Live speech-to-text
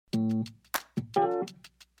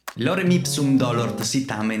Lorem ipsum dolort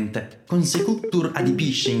sitament, consecutur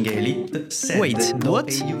adipiscing elit, sed Wait, what?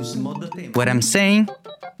 eius mod tempore. What I'm saying?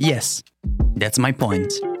 Yes, that's my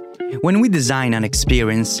point. When we design an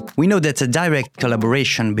experience, we know that a direct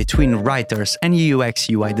collaboration between writers and UX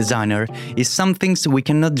UI designer is something we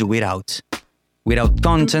cannot do without. Without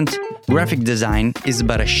content, graphic design is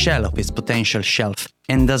but a shell of its potential shelf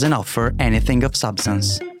and doesn't offer anything of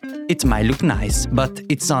substance. It might look nice, but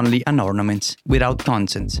it's only an ornament without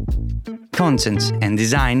content. Content and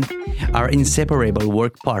design are inseparable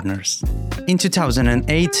work partners. In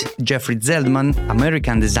 2008, Jeffrey Zeldman,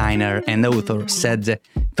 American designer and author, said,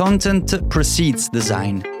 "Content precedes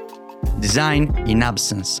design. Design, in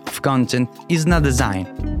absence of content, is not design,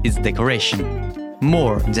 it's decoration."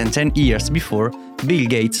 More than 10 years before, Bill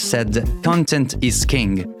Gates said, "Content is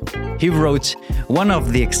king." He wrote, "One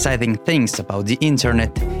of the exciting things about the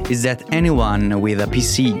internet is that anyone with a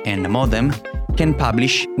PC and a modem can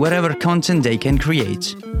publish whatever content they can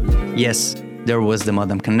create." Yes, there was the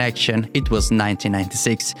modem connection, it was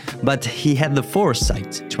 1996, but he had the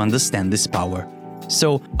foresight to understand this power.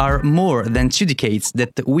 So, are more than 2 decades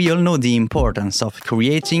that we all know the importance of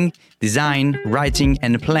creating, design, writing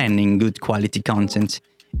and planning good quality content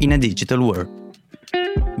in a digital world.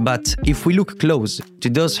 But if we look close to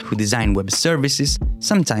those who design web services,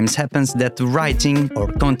 sometimes happens that writing or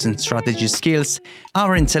content strategy skills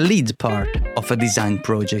aren't a lead part of a design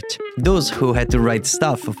project. Those who had to write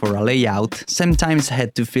stuff for a layout sometimes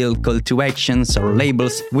had to fill call to actions or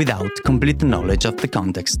labels without complete knowledge of the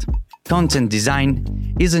context. Content design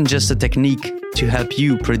isn't just a technique to help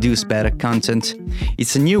you produce better content,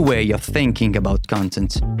 it's a new way of thinking about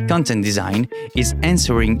content. Content design is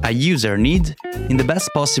answering a user need in the best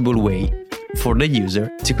possible way for the user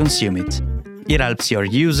to consume it. It helps your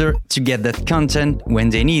user to get that content when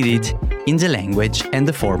they need it, in the language and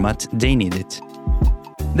the format they need it.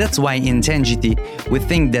 That's why in Tangity we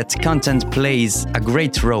think that content plays a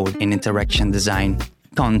great role in interaction design.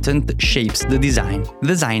 Content shapes the design.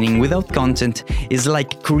 Designing without content is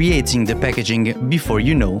like creating the packaging before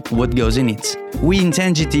you know what goes in it. We in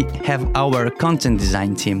Tangity have our content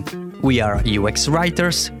design team. We are UX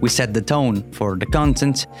writers, we set the tone for the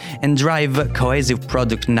content and drive cohesive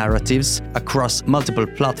product narratives across multiple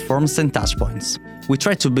platforms and touchpoints. We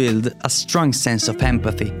try to build a strong sense of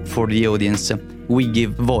empathy for the audience. We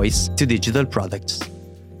give voice to digital products.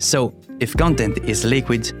 So, if content is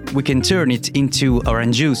liquid, we can turn it into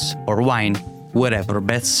orange juice or wine, whatever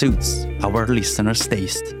best suits our listeners'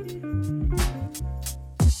 taste.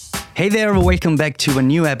 Hey there, welcome back to a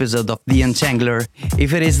new episode of The Untangler.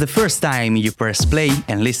 If it is the first time you press play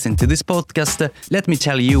and listen to this podcast, let me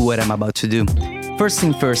tell you what I'm about to do. First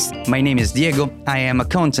thing first, my name is Diego. I am a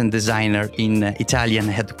content designer in Italian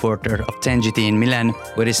headquarters of Tangity in Milan.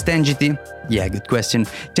 What is Tangity? Yeah, good question.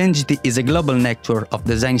 Tangity is a global network of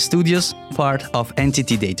design studios, part of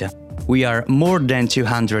Entity Data. We are more than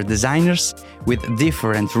 200 designers with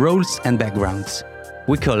different roles and backgrounds.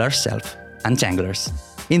 We call ourselves Untanglers.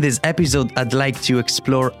 In this episode, I'd like to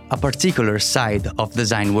explore a particular side of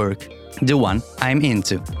design work, the one I'm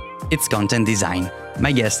into. It's content design.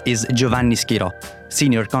 My guest is Giovanni Schirò,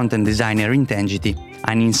 senior content designer in Tangity,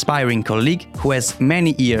 an inspiring colleague who has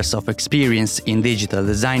many years of experience in digital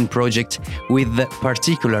design projects with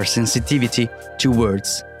particular sensitivity to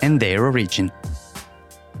words and their origin.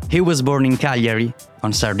 He was born in Cagliari,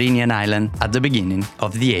 on Sardinian island, at the beginning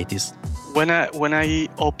of the 80s. When I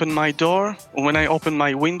opened my door, when I opened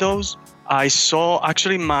my windows, I saw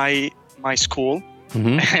actually my school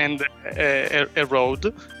and a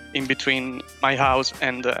road in between my house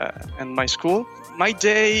and my school. My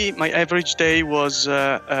average day was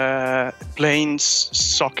playing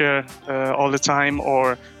soccer all the time,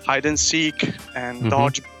 or hide and seek and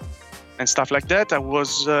dodge and stuff like that.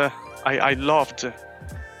 I loved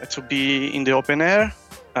to be in the open air.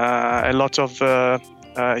 A lot of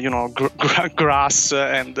grass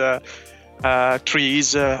and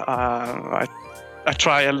trees. I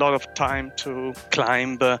try a lot of time to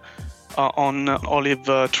climb on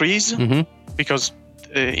olive trees because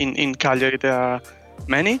in Cagliari there are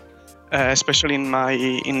many, especially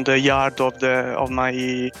in the yard of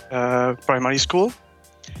my primary school,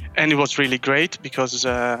 and it was really great because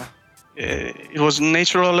it was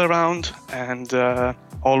natural around and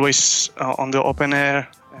always on the open air,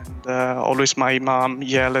 and always my mom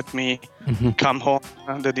yelled at me, "Come home,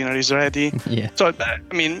 the dinner is ready." Yeah. So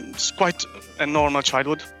it's quite a normal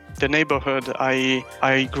childhood. The neighborhood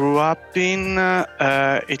I grew up in,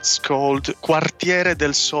 it's called Quartiere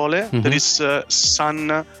del Sole. That is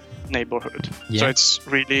Sun neighborhood. Yeah. So it's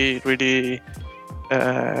really, really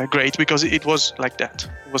great because it was like that.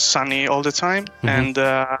 It was sunny all the time, and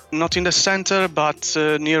not in the center, but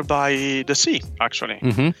nearby the sea. Actually,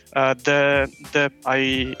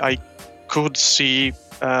 I could see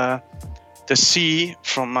the sea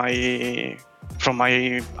from my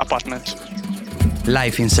apartment.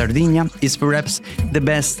 Life in Sardinia is perhaps the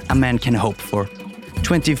best a man can hope for.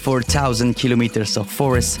 24,000 kilometers of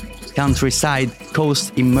forest, countryside,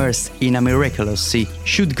 coast immersed in a miraculous sea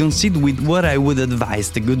should coincide with what I would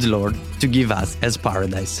advise the good Lord to give us as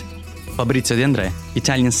paradise. Fabrizio De André,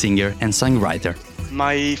 Italian singer and songwriter.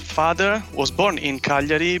 My father was born in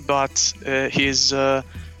Cagliari, but his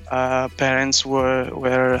parents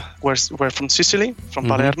were from Sicily, from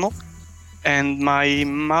Palermo, and my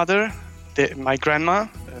mother, my grandma,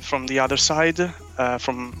 from the other side,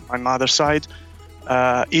 from my mother's side,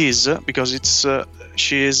 is because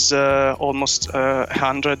she is almost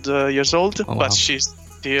 100 years old, but she's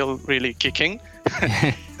still really kicking.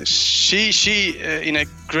 She in a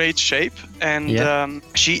great shape, and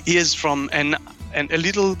she is from a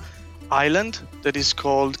little island that is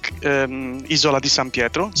called Isola di San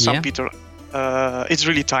Pietro. San Pietro. It's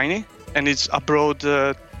really tiny, and it's abroad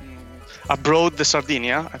the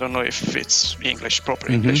Sardinia. I don't know if it's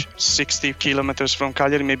proper English. 60 kilometers from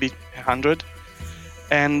Cagliari, maybe 100.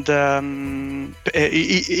 And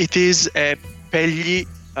it is a Pegli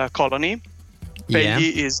colony.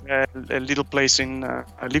 Pegli is a little place in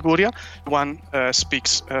Liguria. One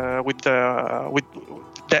speaks with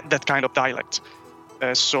that kind of dialect.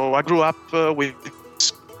 So I grew up with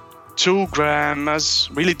two grammars,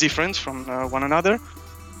 really different from one another,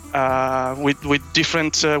 with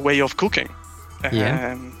different way of cooking.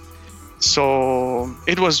 So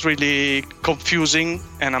it was really confusing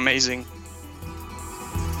and amazing.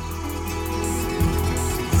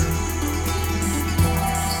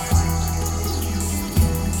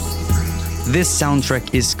 This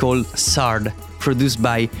soundtrack is called Sard, produced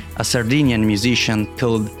by a Sardinian musician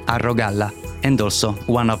called Arrogalla, and also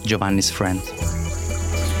one of Giovanni's friends.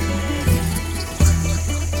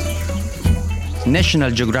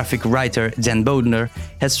 National Geographic writer Dan Bodner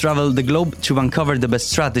has traveled the globe to uncover the best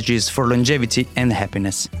strategies for longevity and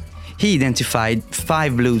happiness. He identified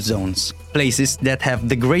 5 blue zones, places that have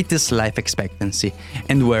the greatest life expectancy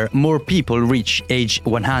and where more people reach age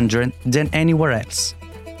 100 than anywhere else.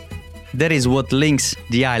 That is what links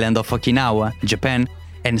the island of Okinawa, Japan,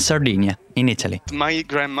 and Sardinia in Italy. My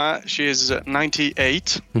grandma, she is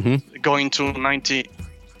 98, going to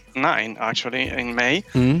 99 actually in May.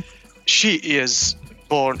 She was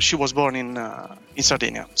born in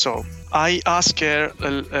Sardinia. So I asked her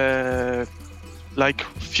like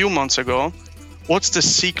a few months ago, what's the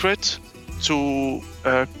secret to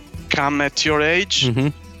come at your age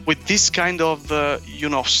with this kind of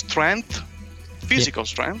strength, physical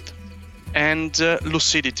strength, and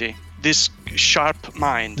lucidity, this sharp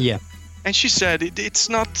mind. And she said it's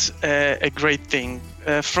not a great thing.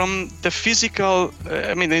 From the physical,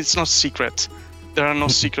 it's not secret. There are no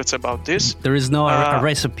secrets about this. There is no a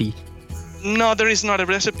recipe. No, there is not a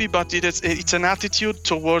recipe, but it's an attitude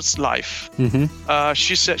towards life.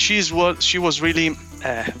 She said she was really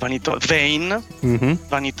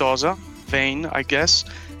vanitosa, vain, I guess.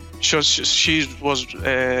 She was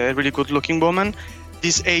a really good-looking woman.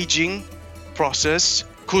 This aging process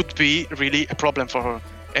could be really a problem for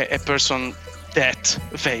a person that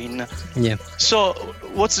vain. So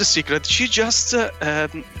what's the secret? She just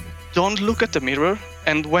don't look at the mirror,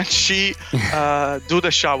 and when she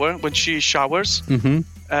when she showers,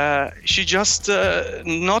 she just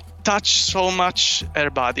not touch so much her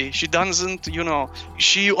body. She doesn't,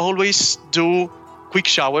 she always do quick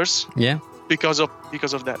showers. Because of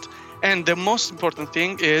that. And the most important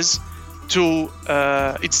thing is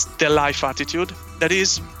it's the life attitude that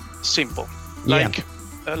is simple, like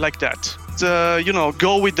that.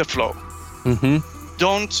 Go with the flow.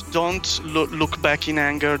 Don't look back in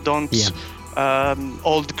anger. Don't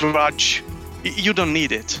hold grudge. You don't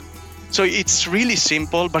need it. So it's really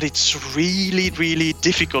simple, but it's really, really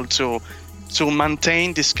difficult to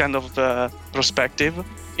maintain this kind of perspective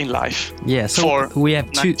in life. So we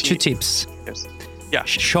have two tips.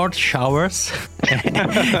 Short showers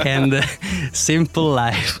and simple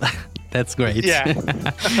life. That's great.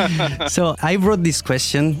 So I wrote this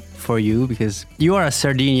question for you because you are a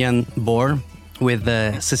Sardinian born with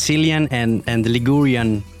Sicilian and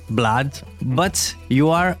Ligurian blood, but you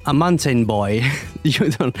are a mountain boy.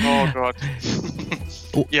 You don't. Oh God.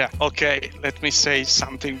 Okay. Let me say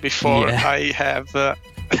something before I have.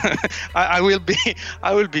 I will be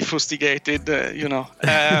fustigated,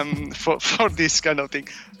 for this kind of thing.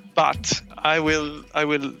 But I will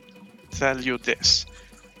tell you this.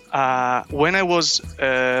 when I was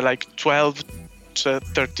like 12,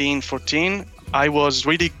 13, 14, I was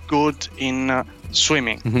really good in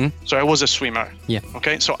swimming. So I was a swimmer. Yeah.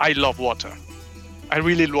 Okay. So I love water. I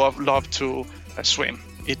really love to swim.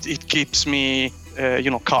 It keeps me,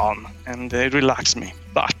 calm and relax me.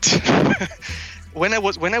 But when I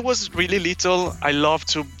was really little, I loved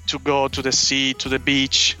to go to the sea, to the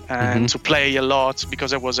beach, and to play a lot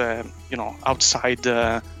because I was a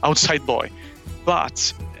outside boy.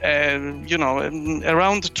 But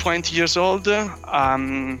around 20 years old,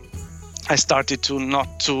 I started to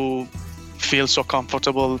not to feel so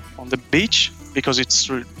comfortable on the beach because it's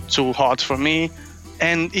too hot for me.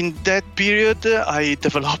 And in that period, I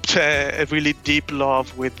developed a really deep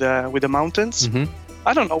love with the mountains.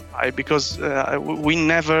 I don't know why, because we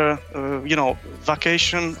never,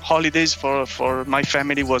 vacation, holidays for my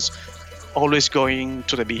family was always going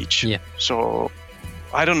to the beach. Yeah. So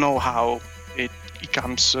I don't know how it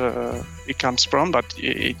comes from, but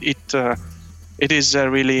it is a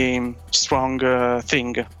really strong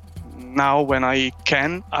thing. Now when I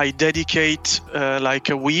can, I dedicate like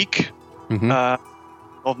a week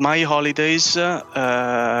of my holidays in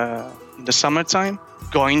the summertime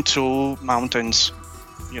going to mountains.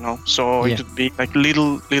 So it would be like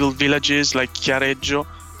little villages like Chiareggio,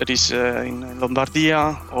 that is in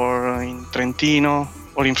Lombardia, or in Trentino,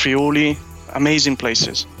 or in Friuli. Amazing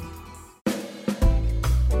places.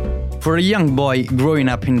 For a young boy growing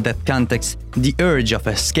up in that context, the urge of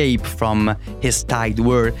escape from his tight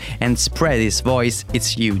world and spread his voice is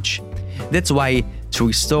huge. That's why,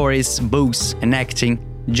 through stories, books, and acting,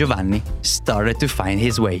 Giovanni started to find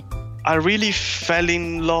his way. I really fell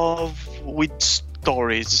in love with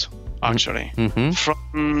stories, actually,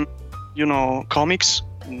 from comics,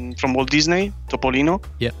 from Walt Disney, Topolino.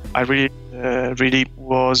 Yeah, I really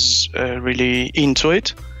was really into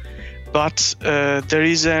it. But there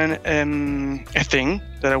is a thing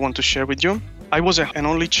that I want to share with you. I was an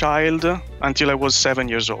only child until I was 7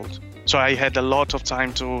 years old, so I had a lot of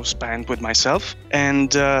time to spend with myself,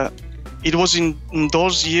 and it was in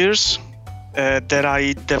those years that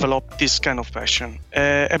I developed this kind of passion.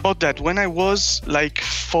 About that, when I was like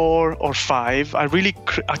 4 or 5, I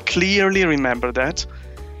clearly remember that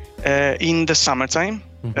in the summertime,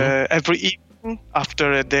 every evening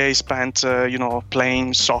after a day spent,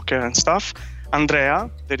 playing soccer and stuff, Andrea,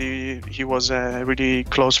 that he was a really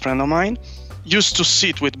close friend of mine, used to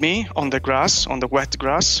sit with me on the grass, on the wet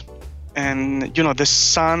grass, and the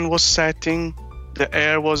sun was setting, the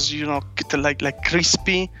air was like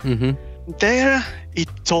crispy. There, it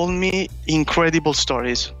told me incredible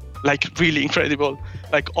stories, like really incredible,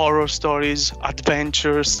 like horror stories,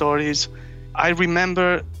 adventure stories. I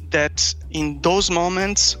remember that in those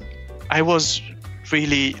moments, I was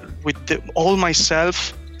really with all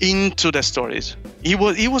myself into the stories. He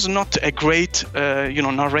was not a great,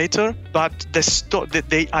 narrator, but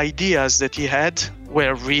the ideas that he had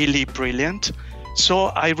were really brilliant. So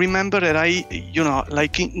I remember that I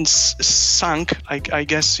sunk. I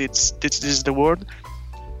guess this is the word.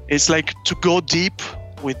 It's like to go deep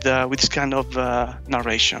with this kind of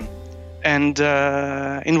narration, and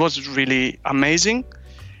it was really amazing.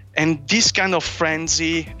 And this kind of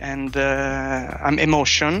frenzy and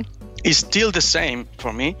emotion is still the same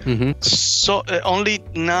for me. So only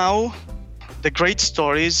now, the great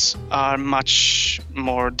stories are much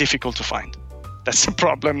more difficult to find. That's the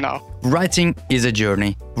problem now. Writing is a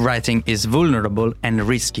journey. Writing is vulnerable and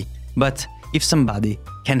risky. But if somebody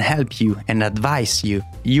can help you and advise you,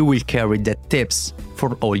 you will carry that tips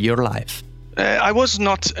for all your life. I was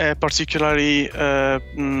not a particularly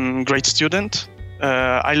great student.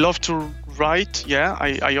 I love to write. Yeah,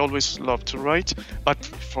 I always love to write, but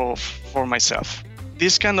for myself.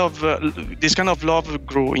 This kind of love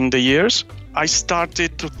grew in the years. I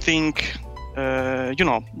started to think,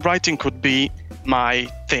 writing could be my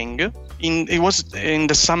thing. It was in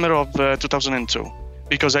the summer of 2002,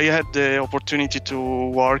 because I had the opportunity to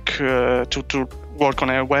work on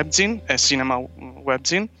a webzine, a cinema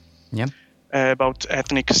webzine, about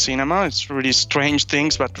ethnic cinema. It's really strange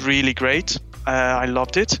things, but really great. I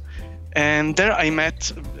loved it. And there I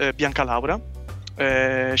met Bianca Laura.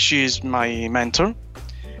 She is my mentor.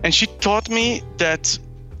 And she taught me that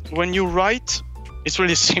when you write, it's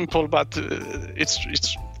really simple, but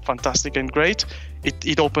it's fantastic and great.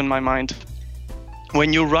 It opened my mind.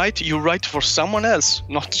 When you write for someone else,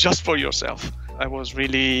 not just for yourself. I was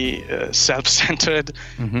really self-centered.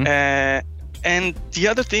 And the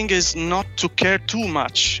other thing is not to care too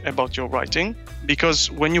much about your writing,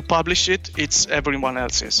 because when you publish it, it's everyone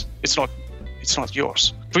else's. It's not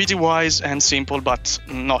yours. Pretty wise and simple, but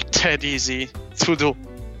not that easy to do.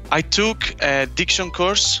 I took a diction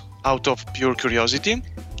course out of pure curiosity.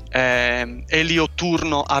 Elio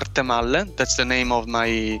Turno Artemalle, that's the name of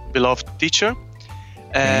my beloved teacher.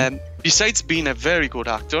 Besides being a very good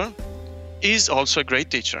actor, is also a great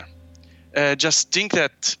teacher. Just think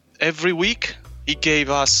that every week he gave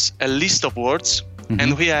us a list of words,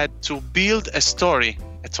 and we had to build a story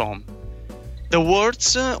at home. The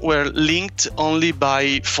words were linked only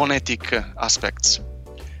by phonetic aspects,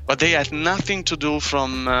 but they had nothing to do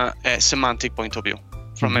from a semantic point of view,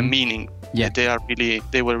 from a meaning. Yeah.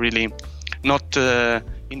 They were really not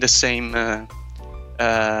in the same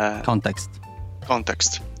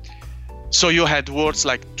context. So you had words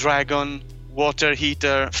like dragon, water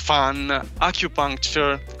heater, fun,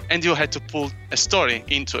 acupuncture, and you had to pull a story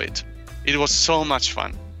into it. It was so much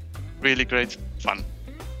fun, really great fun.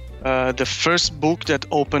 The first book that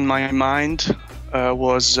opened my mind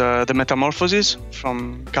was The Metamorphoses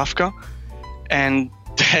from Kafka, and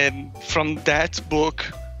then from that book,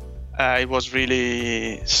 it was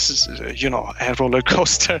really, a roller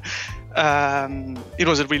coaster. It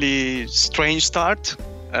was a really strange start,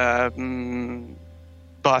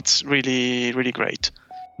 but really, really great.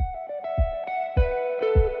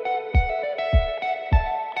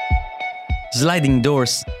 Sliding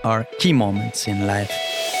doors are key moments in life.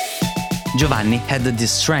 Giovanni had the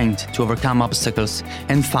strength to overcome obstacles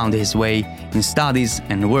and found his way in studies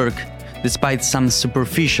and work, despite some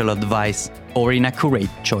superficial advice or inaccurate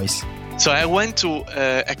choice. So I went to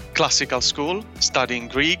a classical school studying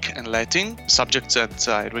Greek and Latin, subjects that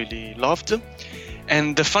I really loved.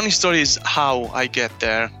 And the funny story is how I get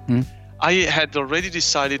there. I had already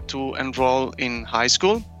decided to enroll in high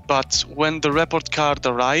school, but when the report card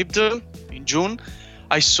arrived in June,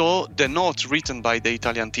 I saw the note written by the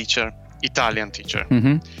Italian teacher.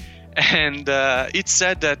 And it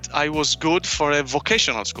said that I was good for a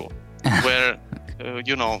vocational school where,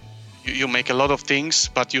 you make a lot of things,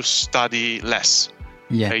 but you study less,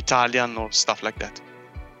 Italian or stuff like that.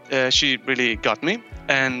 She really got me.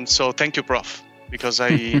 And so thank you, Prof, because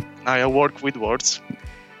I work with words.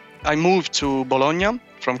 I moved to Bologna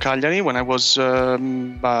from Cagliari when I was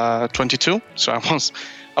 22, so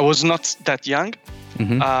I was not that young.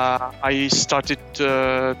 I started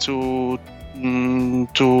to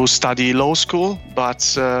study law school,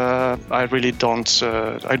 but I really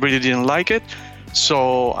didn't like it.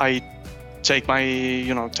 So I take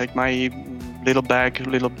my little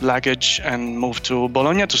luggage and move to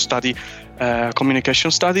Bologna to study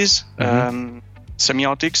communication studies,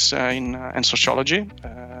 semiotics and sociology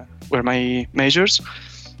were my majors.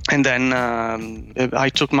 And then I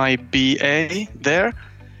took my BA there.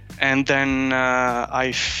 And then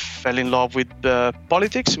I fell in love with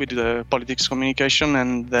politics communication,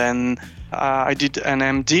 and then I did an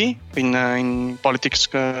MD in politics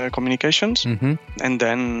communications, and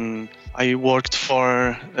then I worked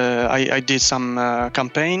for. I did some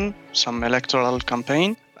electoral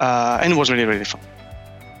campaign, and it was really, really fun.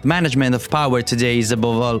 Management of power today is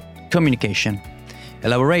above all communication.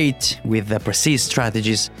 Elaborate with the precise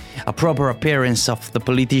strategies, a proper appearance of the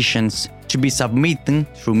politicians to be submitted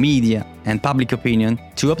through media and public opinion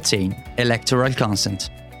to obtain electoral consent.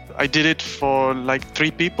 I did it for like 3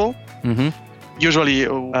 people. Usually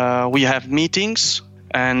we have meetings,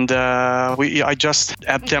 and I just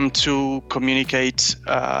help them to communicate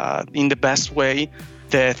in the best way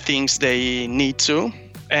the things they need to,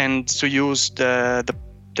 and to use the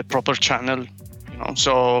proper channel.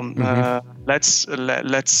 So let's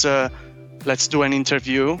do an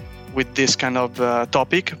interview with this kind of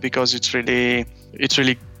topic, because it's really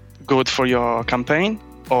good for your campaign.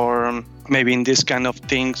 Or maybe in this kind of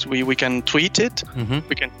things we can tweet it.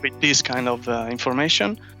 We can tweet this kind of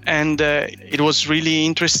information. And it was really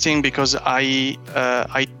interesting because I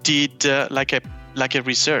did like a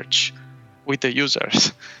research with the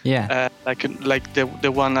users. Like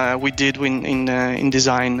the one we did in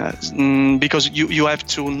design, because you have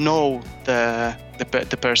to know the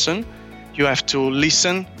person. You have to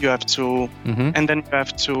listen, you have to, and then you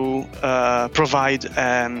have to provide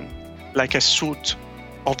like a suit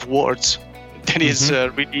of words that is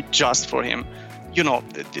really just for him.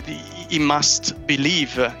 He must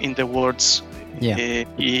believe in the words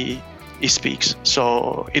he speaks.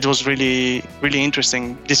 So it was really, really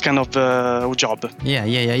interesting, this kind of job. Yeah.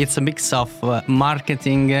 It's a mix of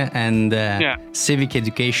marketing and civic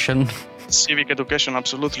education. Civic education,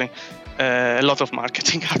 absolutely. A lot of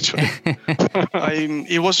marketing, actually.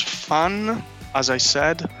 It was fun, as I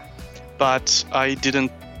said, but I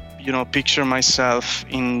didn't, picture myself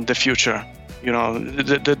in the future.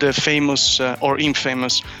 The famous or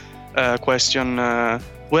infamous question,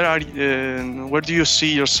 where do you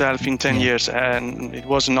see yourself in 10 years? And it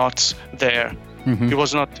was not there. It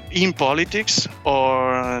was not in politics,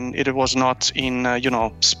 or it was not in,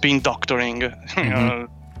 spin doctoring.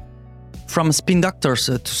 From spin doctors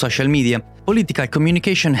to social media, political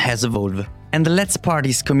communication has evolved and lets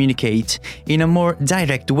parties communicate in a more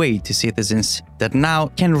direct way to citizens that now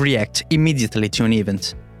can react immediately to an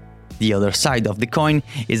event. The other side of the coin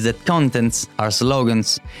is that contents are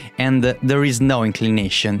slogans and there is no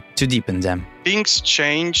inclination to deepen them. Things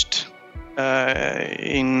changed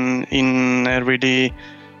in a really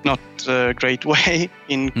not great way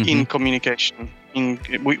in communication.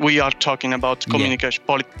 We are talking about communication,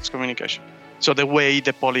 politics communication. So the way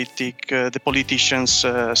the politicians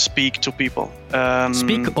speak to people.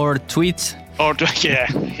 Speak or tweet?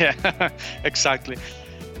 Yeah, exactly.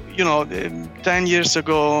 10 years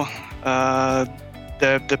ago,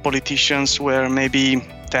 the politicians were maybe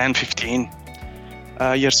 10, 15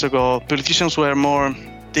 years ago. Politicians were more,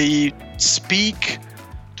 they speak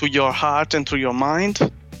to your heart and to your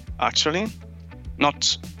mind, actually.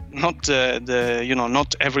 Not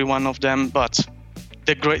every one of them, but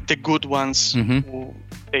the good ones. Who,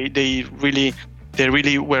 they really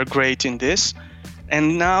were great in this.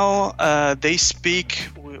 And now they speak,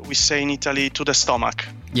 we say in Italy, to the stomach,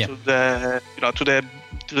 to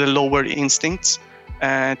the lower instincts,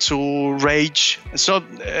 to rage. So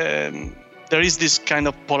there is this kind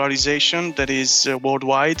of polarization that is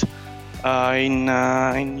worldwide.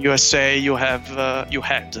 In USA, you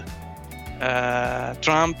had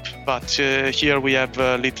Trump, but here we have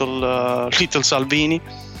little Salvini.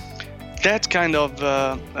 That kind of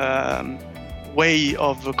way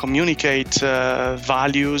of communicate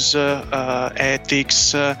values,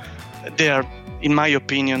 ethics, they are, in my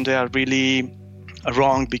opinion, they are really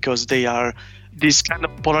wrong, because this kind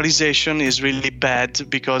of polarization is really bad,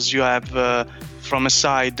 because you have from a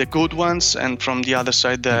side the good ones and from the other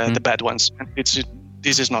side the bad ones. And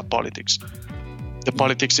this is not politics. The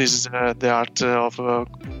politics is the art of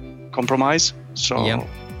compromise. So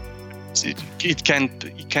it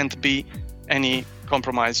can't be any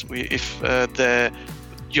compromise if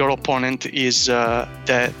your opponent is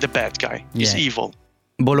the bad guy, is evil.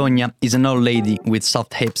 Bologna is an old lady with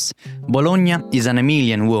soft hips. Bologna is an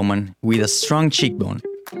Emilian woman with a strong cheekbone.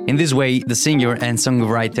 In this way, the singer and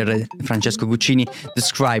songwriter Francesco Guccini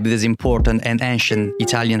described this important and ancient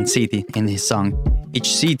Italian city in his song.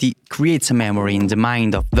 Each city creates a memory in the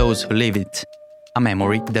mind of those who live it, a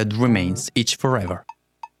memory that remains each forever.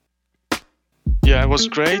 Yeah, it was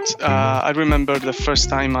great. I remember the first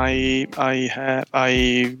time I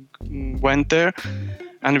went there,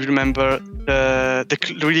 and I remember the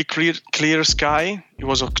really clear sky. It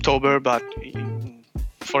was October, but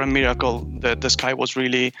for a miracle, the sky was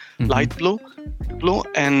really light blue,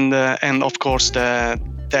 and of course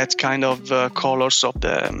that kind of colors of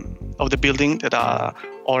the building that are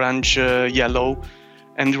orange, yellow,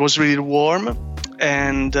 and it was really warm,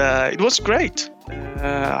 and it was great.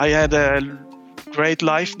 I had a great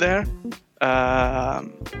life there.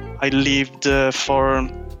 I lived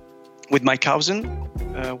with my cousin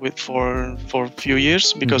for a few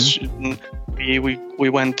years, because we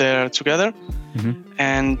went there together.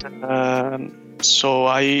 And so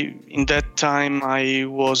in that time I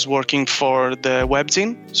was working for the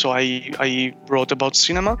webzine, so I wrote about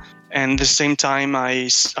cinema, and at the same time I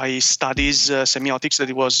studied semiotics, that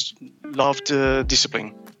it was loved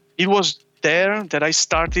discipline. It was there that I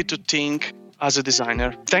started to think as a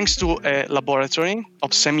designer, thanks to a laboratory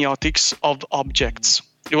of semiotics of objects.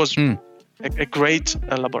 It was a great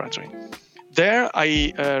laboratory. There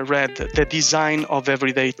I read The Design of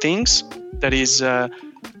Everyday Things. That is a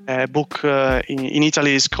book in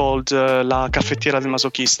Italy is called La Caffettiera del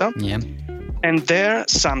Masochista. Yeah. And there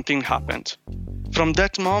something happened. From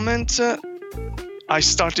that moment, I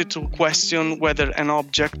started to question whether an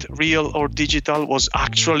object, real or digital, was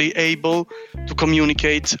actually able to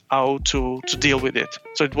communicate how to deal with it.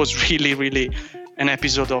 So it was really, really an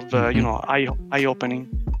episode of eye-opening.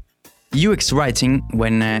 UX writing,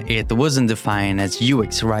 when it wasn't defined as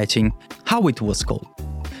UX writing, how it was called?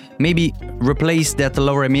 Maybe replace that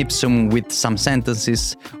lorem ipsum with some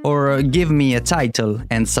sentences, or give me a title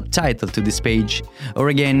and subtitle to this page, or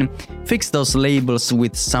again, fix those labels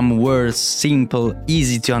with some words, simple,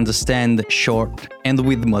 easy to understand, short, and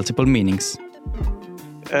with multiple meanings.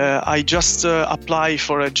 I just applied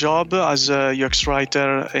for a job as a UX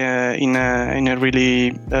writer in a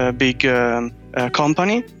really big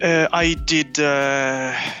company. I did,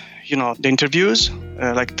 the interviews,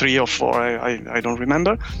 like 3 or 4, I don't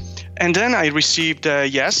remember. And then I received a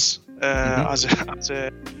yes as a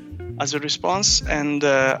response, and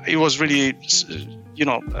it was really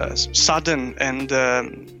sudden and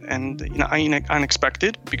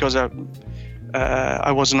unexpected, because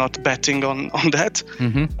I was not betting on that.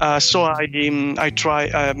 So I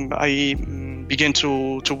began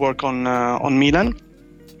to work on Milan,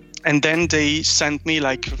 and then they sent me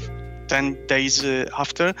like 10 days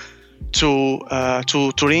after to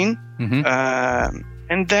Turin,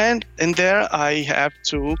 and there I have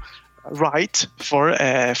to write for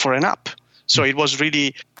an app. So it was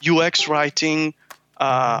really UX writing,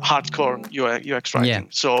 hardcore UX writing. Yeah.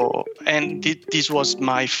 So, and this was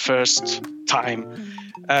my first time.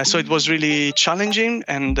 So it was really challenging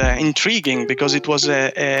and intriguing, because it was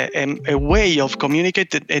a way of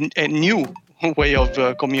communicate, a new way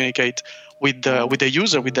of communicate with the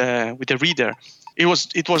user, with the reader.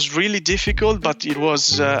 It was really difficult, but it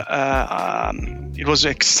was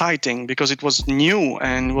exciting, because it was new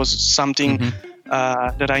and was something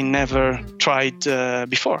that I never tried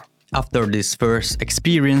before. After this first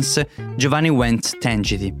experience, Giovanni went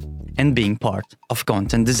Tangity and being part of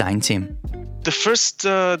content design team. The first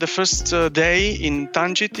day in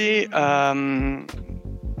Tangity,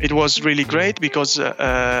 it was really great, because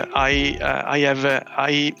I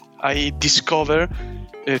discover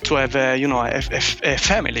to have a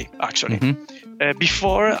family, actually.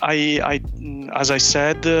 Before I as I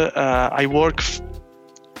said, I work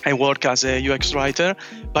as a UX writer,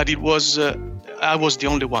 but I was the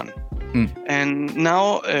only one. And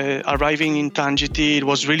now arriving in Tangity, it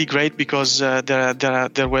was really great, because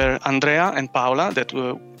there were Andrea and Paola that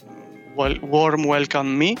warm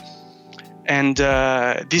welcome me, and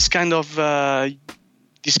this kind of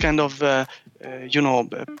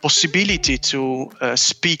possibility to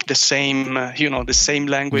speak the same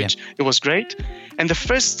language. Yeah. It was great. And the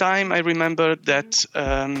first time I remember that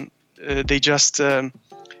they just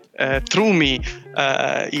threw me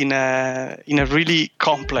in a really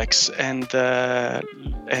complex and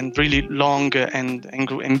really long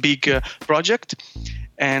and big project.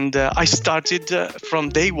 And I started from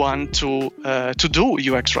day one to do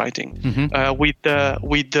UX writing with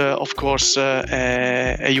of course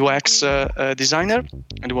a UX designer,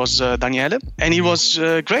 and it was Daniele, and it was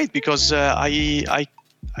great, because I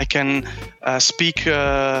can speak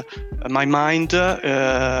my mind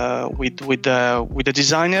with the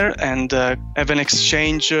designer, and have an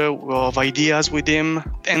exchange of ideas with him.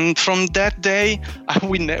 And from that day,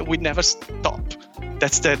 we never stop.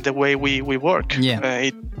 That's the way we work. Yeah.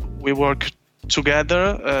 We work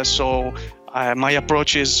together. So my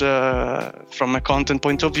approach is from a content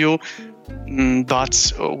point of view,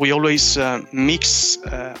 but we always mix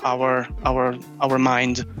our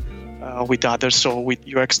mind with others. So with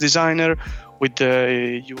UX designer, with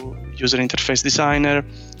the user interface designer,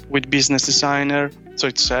 with business designer. So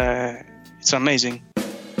it's amazing.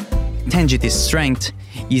 Tangity's strength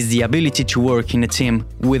is the ability to work in a team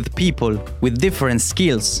with people with different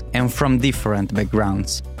skills and from different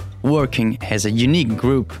backgrounds. Working as a unique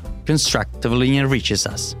group constructively enriches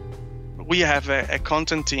us. We have a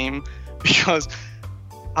content team, because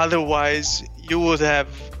otherwise you would have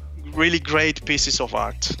really great pieces of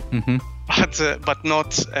art, but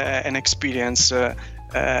not an experience,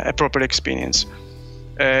 a proper experience.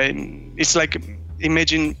 It's like,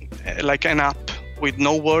 imagine like an app with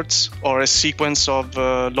no words, or a sequence of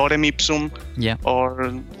lorem ipsum,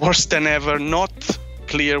 or worse than ever, not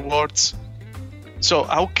clear words. So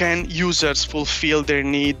how can users fulfill their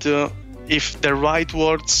need if the right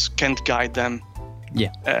words can't guide them?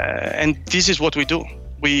 And this is what we do.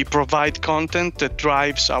 We provide content that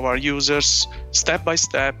drives our users step by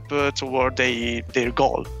step toward their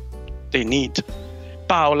goal, their need.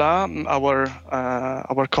 Paola,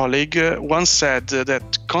 our colleague, once said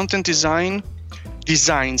that content design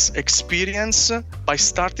designs experience by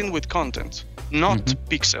starting with content, not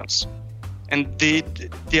pixels. And the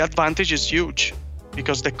advantage is huge,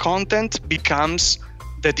 because the content becomes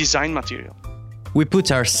the design material. We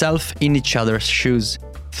put ourselves in each other's shoes.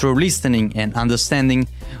 Through listening and understanding,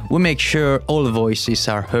 we make sure all voices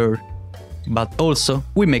are heard, but also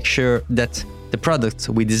we make sure that the product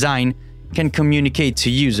we design can communicate to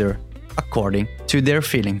user according to their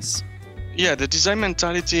feelings. Yeah, the design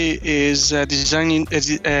mentality is a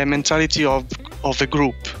mentality of a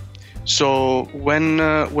group. So when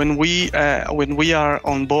we are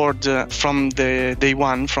on board from the day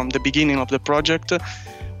one, from the beginning of the project,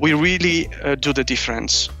 we really do the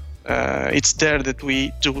difference. It's there that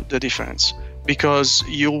we do the difference, because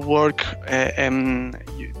you work,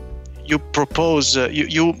 you propose,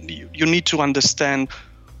 you need to understand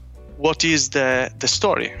what is the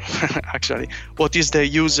story, actually, what is the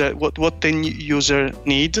user, what the user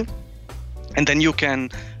need, and then you can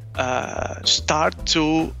start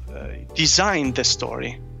to design the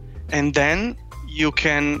story, and then you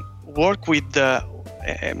can work with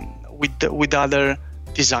other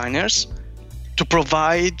designers to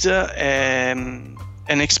provide an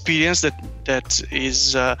experience that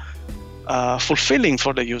is fulfilling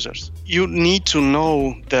for the users. You need to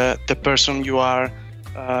know the person you are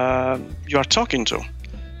talking to.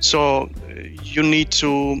 So you need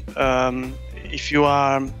to, if you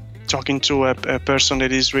are talking to a person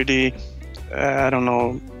that is really,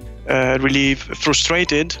 really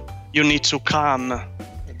frustrated, you need to calm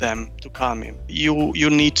them, to calm him. You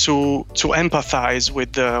need to empathize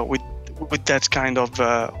with that kind of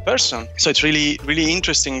person. So it's really, really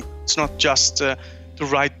interesting. It's not just to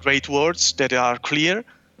write great words that are clear,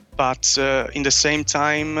 but in the same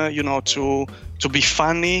time, to be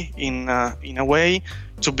funny in a way,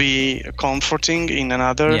 to be comforting in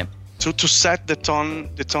another. Yeah. To set the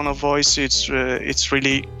tone of voice, it's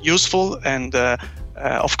really useful and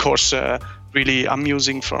of course really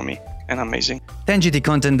amusing for me and amazing. Tangity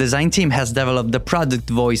content design team has developed the product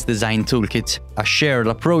voice design toolkit, a shared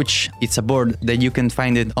approach. It's a board that you can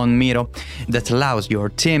find it on Miro that allows your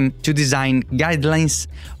team to design guidelines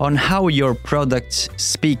on how your products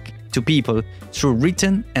speak to people through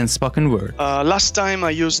written and spoken word. Last time I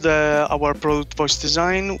used our product voice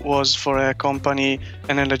design was for a company,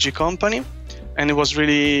 an energy company, and it was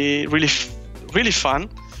really, really, really fun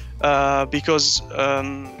because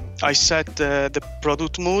I set the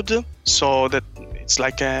product mood so that it's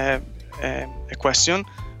like a question.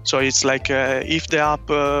 So it's like if the app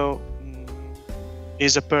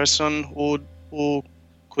is a person, who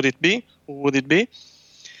could it be? Who would it be?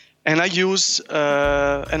 And I used some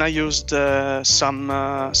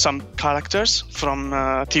characters from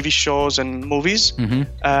TV shows and movies. Mm-hmm.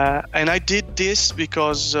 And I did this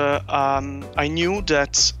because I knew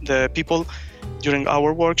that the people during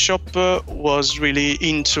our workshop was really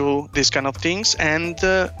into these kind of things and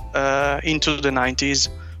into the 90s,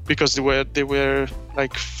 because they were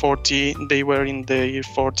like 40. They were in their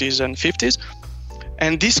 40s and 50s,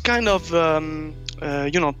 and this kind of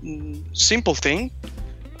simple thing.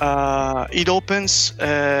 It opens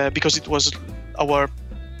because it was our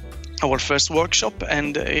first workshop,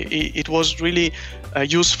 and it was really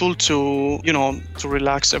useful to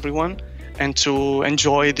relax everyone and to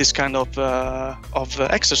enjoy this kind of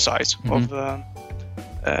exercise. Mm-hmm.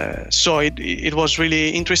 So it was really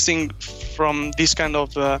interesting from this kind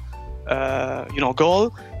of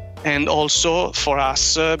goal, and also for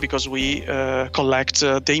us because we collect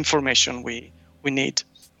the information we need.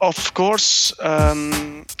 Of course,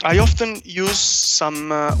 I often use some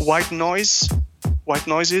white noises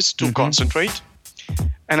to mm-hmm. concentrate,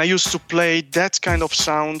 and I used to play that kind of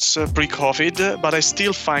sounds pre-COVID, but I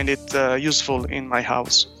still find it useful in my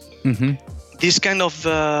house. Mm-hmm. This kind of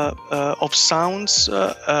sounds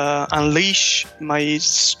unleash my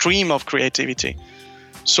stream of creativity.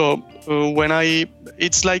 So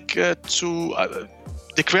it's like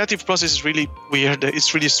the creative process is really weird.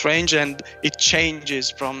 It's really strange, and it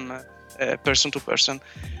changes from person to person.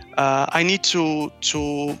 I need to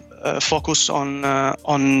focus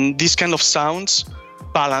on this kind of sounds,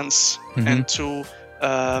 balance, mm-hmm. and to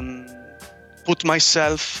put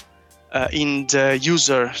myself in the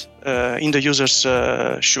user's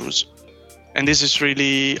shoes. And this is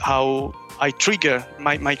really how I trigger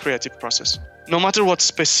my creative process. No matter what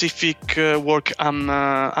specific work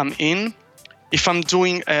I'm in. If I'm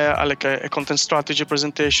doing a content strategy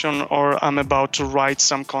presentation, or I'm about to write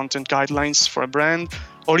some content guidelines for a brand,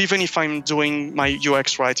 or even if I'm doing my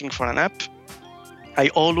UX writing for an app, I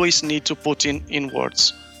always need to put in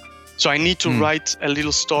words. So I need to write a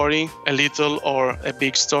little story, a little or a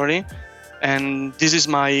big story, and this is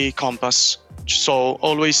my compass. So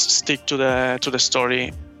always stick to the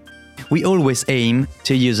story. We always aim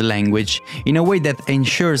to use language in a way that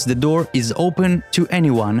ensures the door is open to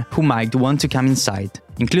anyone who might want to come inside.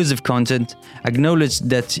 Inclusive content acknowledges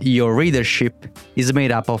that your readership is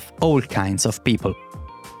made up of all kinds of people.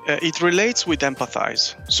 It relates with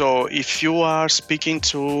empathise. So if you are speaking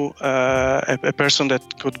to a person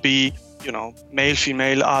that could be, male,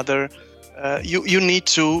 female, other, you need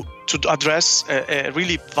to address a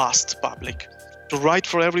really vast public. To write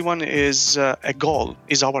for everyone is our goal.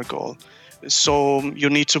 So you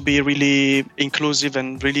need to be really inclusive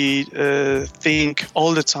and really think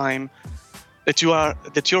all the time that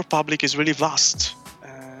your public is really vast.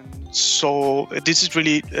 And so this is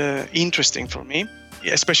really interesting for me,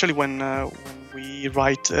 especially when we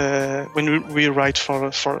write for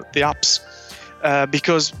the apps,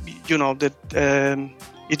 because that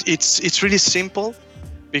it's really simple.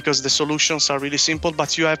 because the solutions are really simple,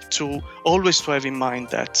 but you have to always to have in mind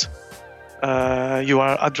that you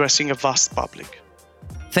are addressing a vast public.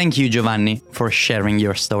 Thank you, Giovanni, for sharing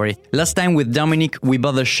your story. Last time with Dominic, we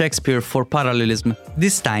bothered Shakespeare for parallelism.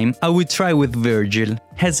 This time, I will try with Virgil.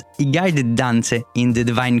 As he guided Dante in the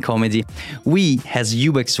Divine Comedy, we, as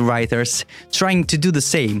UX writers, trying to do the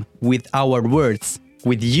same with our words,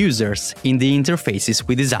 with users in the interfaces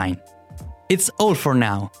we design. It's all for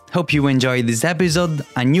now. Hope you enjoyed this episode.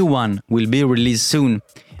 A new one will be released soon.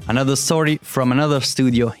 Another story from another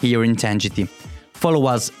studio here in Tangity. Follow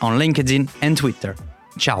us on LinkedIn and Twitter.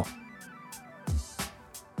 Ciao!